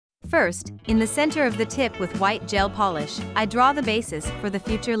First, in the center of the tip with white gel polish, I draw the basis for the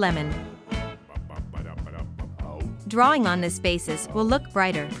future lemon. Drawing on this basis will look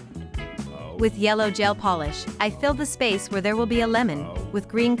brighter. With yellow gel polish, I fill the space where there will be a lemon, with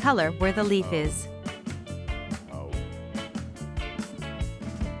green color where the leaf is.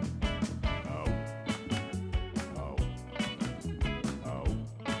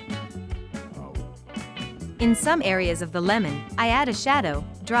 In some areas of the lemon, I add a shadow,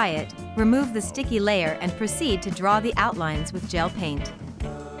 dry it, remove the sticky layer and proceed to draw the outlines with gel paint.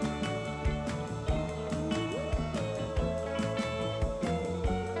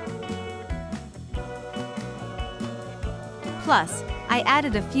 Plus, I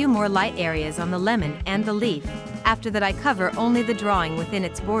added a few more light areas on the lemon and the leaf. After that I cover only the drawing within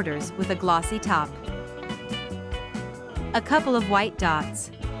its borders with a glossy top. A couple of white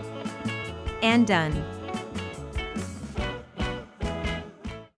dots. And done.